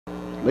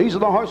These are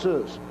the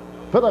horses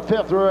for the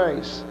 5th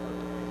race.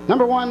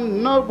 Number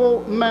 1,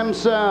 Noble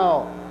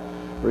Mamselle.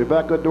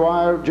 Rebecca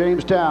Dwyer of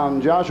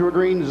Jamestown. Joshua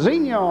Green,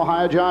 Xenia,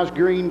 Ohio. Josh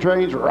Green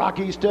trains.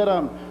 Rocky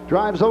Stidham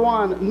drives the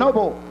 1,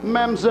 Noble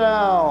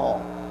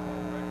Mamselle.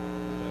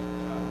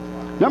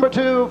 Number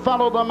 2,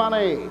 Follow the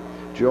Money.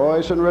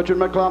 Joyce and Richard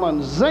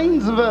McClellan,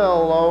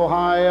 Zanesville,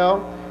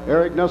 Ohio.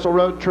 Eric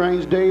Nesselrode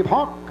trains Dave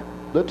Hawk.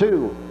 The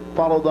 2,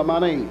 Follow the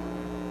Money.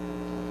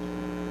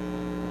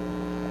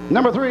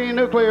 Number 3,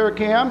 Nuclear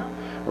Cam.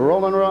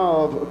 Roland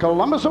Rove,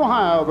 Columbus,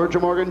 Ohio.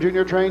 Virgil Morgan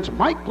Jr. trains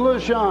Mike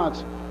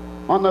LaChance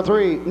on the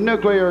 3,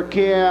 Nuclear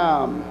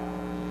Cam.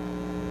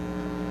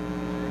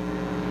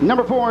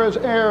 Number 4 is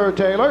Air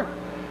Taylor.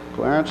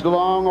 Clarence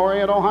DeLong,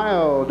 Orient,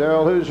 Ohio.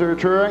 Darrell Hoosier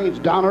trains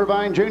Don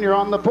Irvine Jr.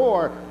 on the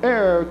 4,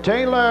 Air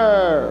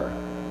Taylor.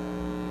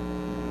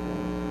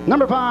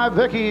 Number 5,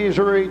 Vicky's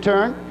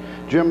Return.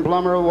 Jim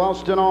Plummer of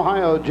Wellston,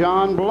 Ohio.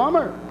 John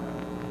Plummer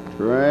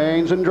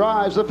trains and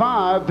drives the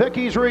 5,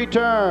 Vicky's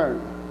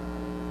Return.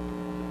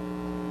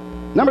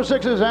 Number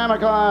 6 is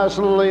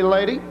Amiclassley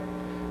Lady.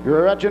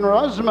 Gretchen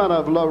Rosman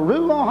of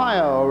LaRue,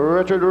 Ohio.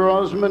 Richard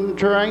Rosman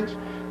trains.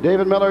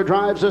 David Miller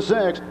drives the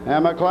 6,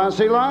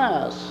 Amiclassley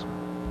Lass.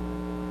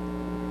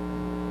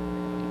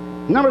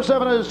 Number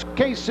 7 is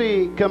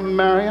Casey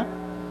Camaria.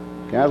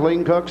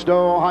 Kathleen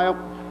Cookstow, Ohio.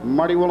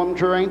 Marty Willem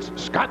trains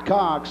Scott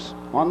Cox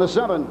on the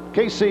 7,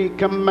 Casey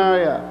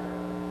Camaria.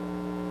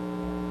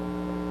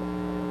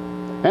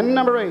 And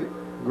number 8,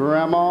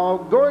 Grandma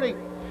Gordie.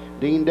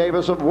 Dean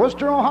Davis of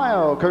Worcester,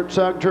 Ohio. Kurt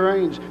Sugg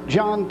trains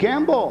John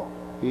Campbell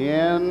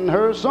in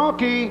her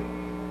sulky.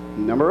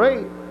 Number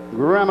 8,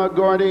 Grandma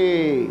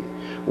Gordie.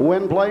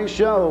 Win, play,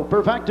 show,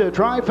 perfecta,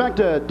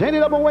 trifecta, daily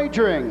double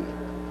wagering.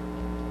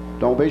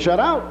 Don't be shut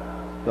out.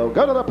 They'll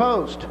go to the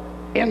post.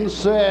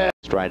 Inside.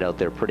 Stride out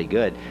there pretty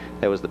good.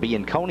 That was the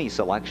Bianconi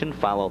selection,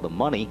 Follow the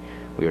Money.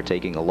 We were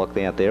taking a look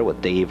at there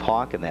with Dave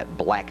Hawk and that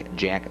Black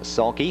Jack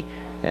Sulky.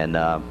 And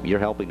you're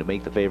helping to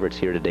make the favorites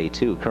here today,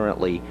 too,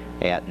 currently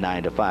at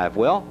 9-5.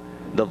 Well,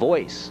 the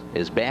voice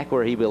is back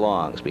where he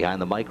belongs, behind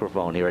the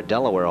microphone here at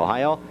Delaware,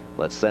 Ohio.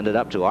 Let's send it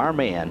up to our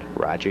man,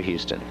 Roger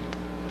Houston.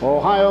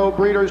 Ohio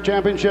Breeders'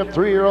 Championship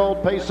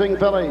 3-year-old pacing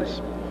fillies.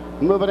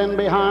 Moving in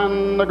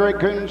behind the Great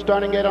Coon,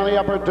 starting gate on the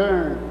upper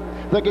turn.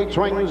 The gate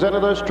swings into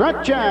the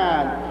stretch,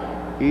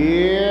 and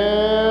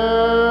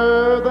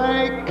here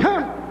they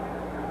come.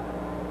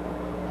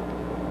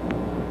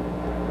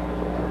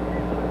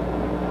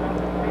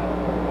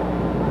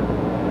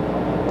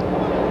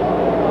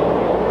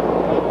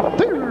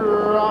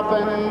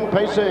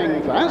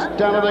 Pacing fast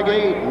down to the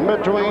gate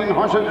between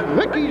horses.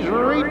 Vicky's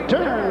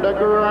Return to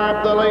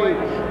grab the lead.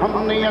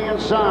 On the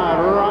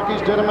inside, Rocky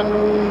Stidham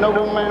and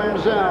Noble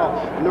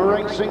Mamselle.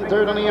 Racing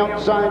third on the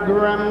outside,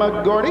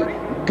 Grandma Gordie.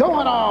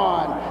 Going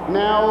on.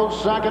 Now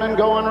second and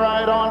going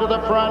right on to the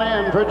front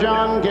end for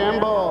John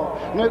Campbell.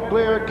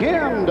 Nuclear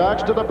Kim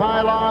ducks to the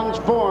pylons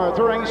 4th.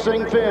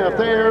 Racing 5th,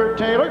 Air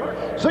Taylor.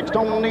 6th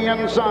on the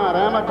inside,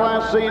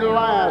 Amiclassley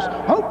Lass.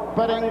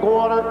 Opening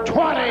quarter,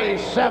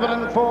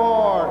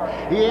 27-4.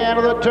 Yeah,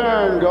 to the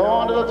turn, go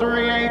on to the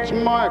 3/8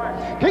 mark.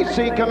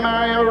 Casey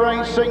Camaria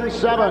racing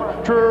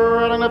 7,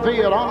 trailing the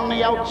field on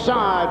the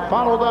outside.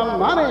 Follow the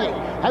Money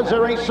as they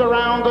race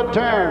around the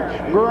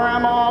turn.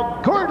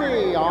 Grandma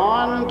Gordie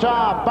on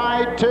top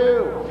by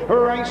 2.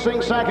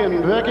 Racing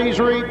second, Vicky's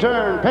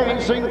Return.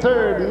 Pacing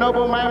third,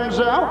 Noble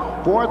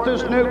Mamselle. 4th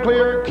is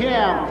Nuclear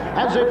Kim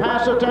as they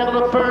pass it into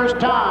the first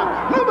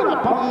time. Moving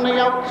up on the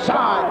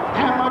outside,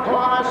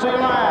 Amiclassley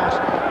Lass.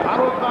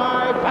 Followed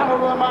by Follow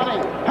the Money.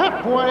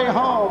 Halfway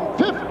home,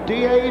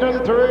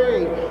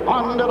 58-3.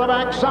 Onto the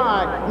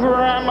backside,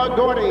 Grandma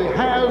Gordie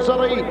has the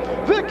lead.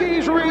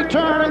 Vicky's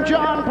Return and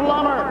John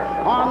Plummer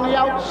on the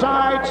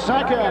outside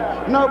second.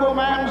 Noble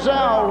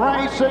Mamselle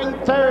racing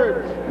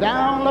third.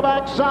 Down the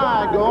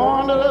backside,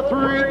 going to the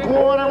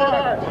 3/4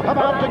 mark.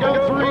 About to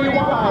go 3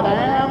 wide.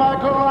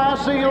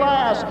 Amiclassley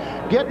Lass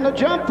getting the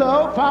jump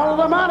though. Follow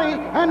the Money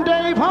and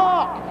Dave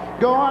Hawk.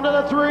 Going to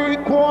the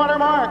 3/4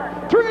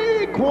 mark.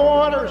 3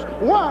 quarters.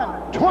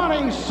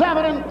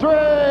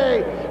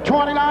 1:27-3.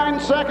 29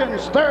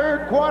 seconds.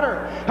 3rd quarter.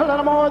 A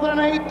little more than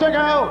 8 to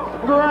go.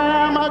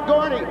 Grandma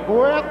Gordie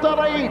with the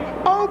lead.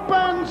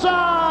 Opens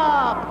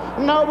up.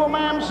 Noble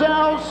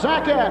Mamselle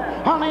second.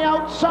 On the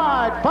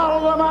outside.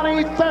 Follow the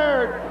Money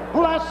third.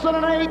 Less than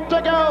an 8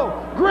 to go.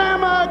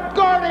 Grandma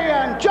Gordie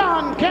and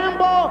John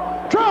Campbell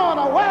drawn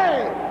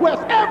away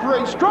with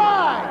every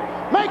stride.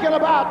 Making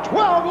about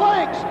 12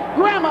 lengths.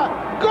 Grandma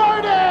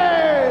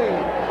Gordie.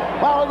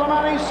 Follow the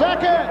Money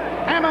second.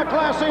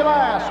 Amiclassley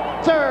Lass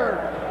third.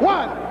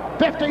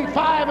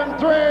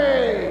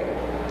 1:55-3.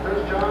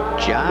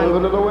 John.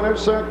 Moving to the winner's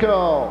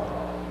circle.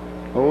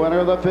 The winner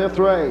of the 5th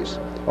race.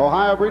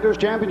 Ohio Breeders'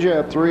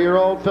 Championship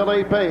 3-year-old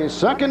filly pace.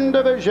 2nd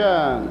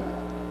division.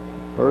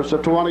 Purse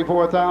of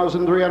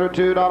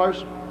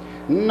 $24,302.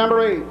 Number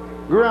 8,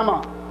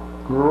 Grandma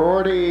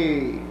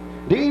Gordie.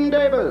 Dean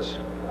Davis,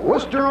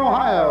 Worcester,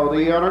 Ohio,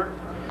 the owner.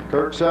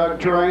 Kirk Sugg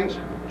trains.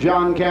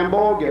 John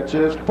Campbell gets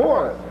his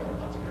 4th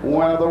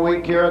win of the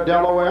week here at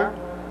Delaware.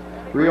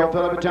 Rio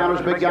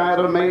Filipitano's big guy at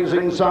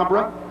Amazing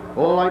Sabra.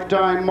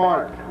 Lifetime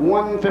mark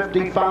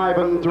 155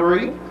 and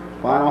 3.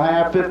 Final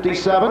half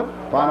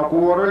 57. Final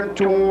quarter in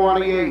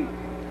 28.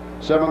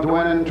 Seventh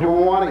win in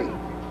 20.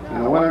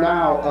 And a winner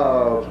now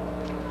of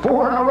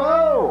 4 in a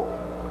row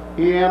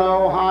in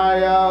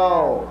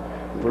Ohio.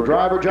 For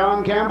driver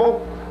John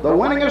Campbell, the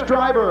winningest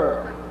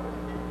driver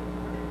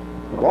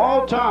of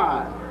all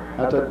time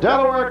at the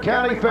Delaware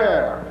County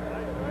Fair.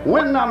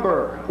 Win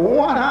number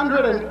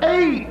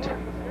 108.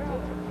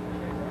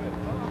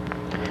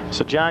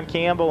 So John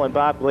Campbell and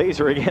Bob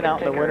Glazer again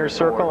out in the winner's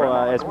circle.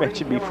 As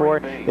mentioned before,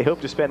 they hope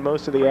to spend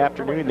most of the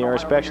afternoon there,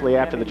 especially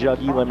after the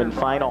Jug E-Lemon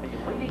final.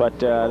 But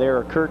there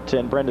are Kurt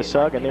and Brenda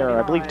Sugg, and they're,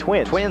 I believe,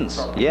 twins.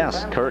 Twins,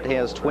 yes. Kurt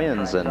has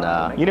twins, and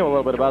you know a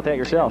little bit about that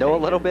yourself. Know a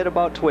little bit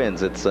about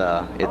twins. It's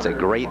a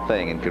great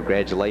thing, and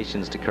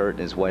congratulations to Kurt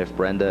and his wife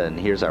Brenda. And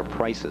here's our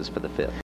prices for the 5th.